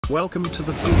Welcome to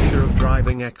the future of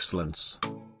driving excellence.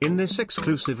 In this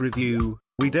exclusive review,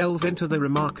 we delve into the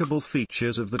remarkable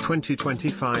features of the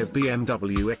 2025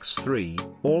 BMW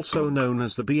X3, also known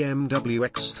as the BMW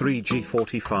X3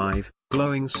 G45,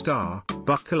 glowing star.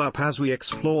 Buckle up as we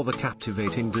explore the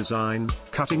captivating design,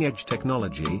 cutting-edge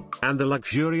technology, and the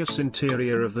luxurious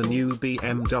interior of the new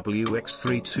BMW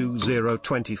X3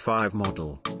 2025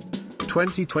 model.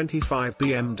 2025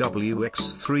 BMW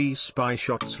X3 Spy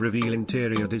Shots reveal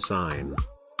interior design.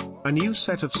 A new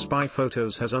set of spy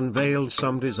photos has unveiled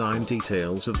some design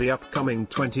details of the upcoming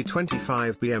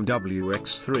 2025 BMW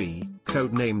X3,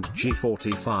 codenamed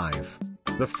G45.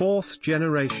 The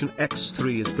fourth-generation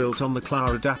X3 is built on the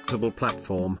CLA-adaptable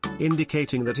platform,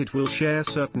 indicating that it will share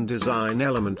certain design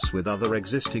elements with other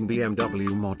existing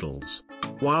BMW models.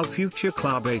 While future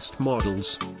CLA-based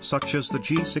models, such as the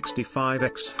G65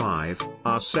 X5,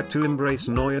 are set to embrace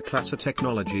Neue Klasse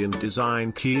technology and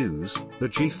design cues, the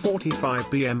G45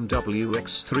 BMW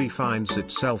X3 finds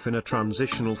itself in a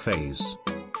transitional phase.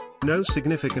 No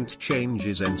significant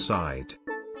changes inside.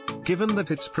 Given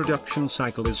that its production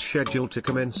cycle is scheduled to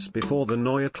commence before the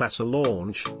Neue Klasse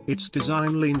launch, its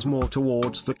design leans more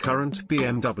towards the current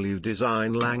BMW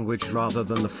design language rather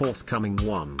than the forthcoming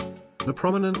one. The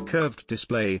prominent curved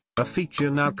display, a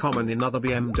feature now common in other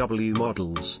BMW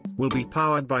models, will be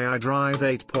powered by iDrive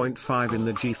 8.5 in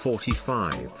the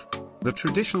G45. The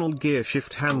traditional gear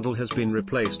shift handle has been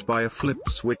replaced by a flip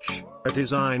switch, a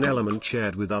design element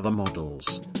shared with other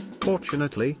models.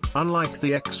 Fortunately, unlike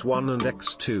the X1 and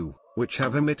X2, which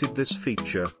have omitted this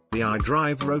feature, the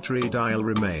iDrive rotary dial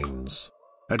remains.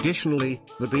 Additionally,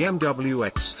 the BMW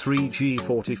X3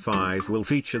 G45 will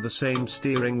feature the same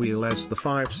steering wheel as the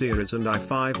 5 Series and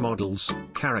i5 models,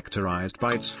 characterized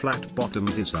by its flat bottom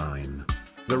design.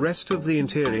 The rest of the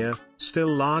interior, still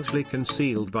largely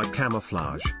concealed by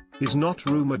camouflage, is not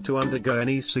rumored to undergo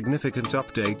any significant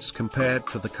updates compared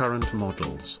to the current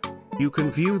models. You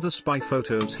can view the spy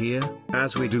photos here,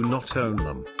 as we do not own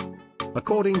them.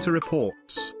 According to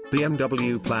reports,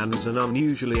 BMW plans an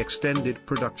unusually extended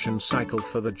production cycle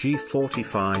for the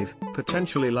G45,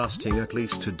 potentially lasting at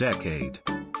least a decade.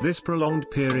 This prolonged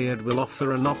period will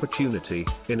offer an opportunity,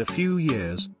 in a few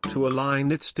years, to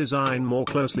align its design more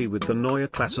closely with the Neue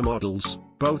Klasse models,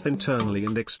 both internally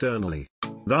and externally.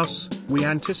 Thus, we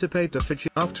anticipate a feature.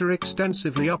 After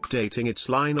extensively updating its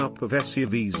lineup of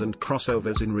SUVs and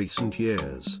crossovers in recent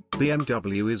years,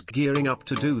 BMW is gearing up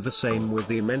to do the same with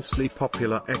the immensely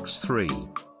popular X3.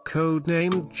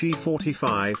 Codenamed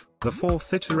G45, the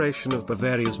fourth iteration of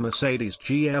Bavaria's Mercedes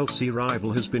GLC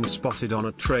rival has been spotted on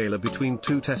a trailer between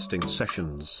two testing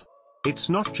sessions. It's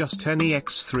not just any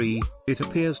X3, it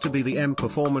appears to be the M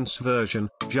Performance version,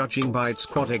 judging by its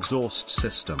quad exhaust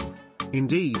system.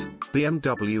 Indeed,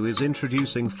 BMW is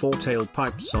introducing four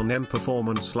tailpipes on M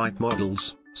Performance-like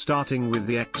models, starting with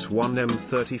the X1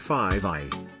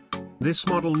 M35i. This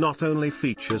model not only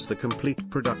features the complete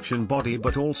production body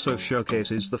but also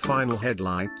showcases the final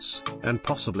headlights, and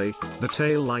possibly, the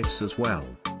tail lights as well.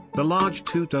 The large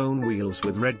two-tone wheels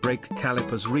with red brake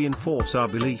calipers reinforce our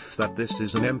belief that this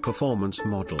is an M Performance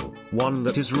model, one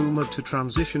that is rumored to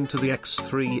transition to the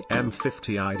X3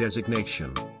 M50i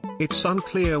designation. It's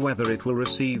unclear whether it will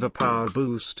receive a power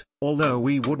boost, although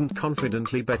we wouldn't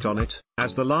confidently bet on it,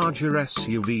 as the larger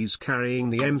SUVs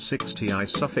carrying the M60i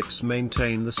suffix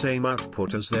maintain the same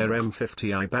output as their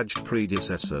M50i badged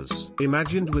predecessors.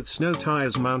 Imagined with snow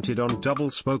tires mounted on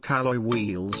double-spoke alloy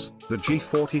wheels, the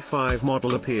G45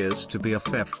 model appears to be a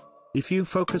FEV. If you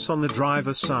focus on the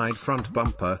driver's side front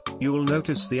bumper, you'll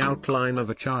notice the outline of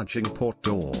a charging port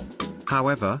door.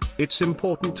 However, it's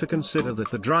important to consider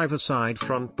that the driver's side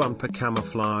front bumper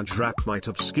camouflage wrap might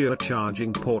obscure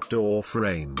charging port door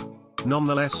frame.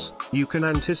 Nonetheless, you can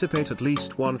anticipate at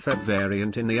least one FEV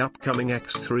variant in the upcoming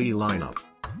X3 lineup.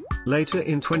 Later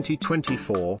in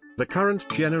 2024, the current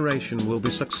generation will be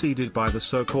succeeded by the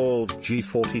so-called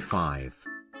G45.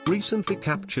 Recently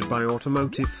captured by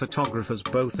automotive photographers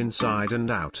both inside and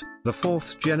out, the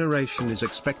fourth generation is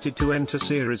expected to enter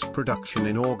series production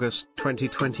in August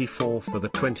 2024 for the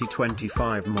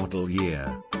 2025 model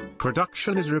year.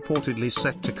 Production is reportedly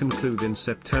set to conclude in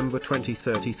September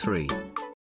 2033.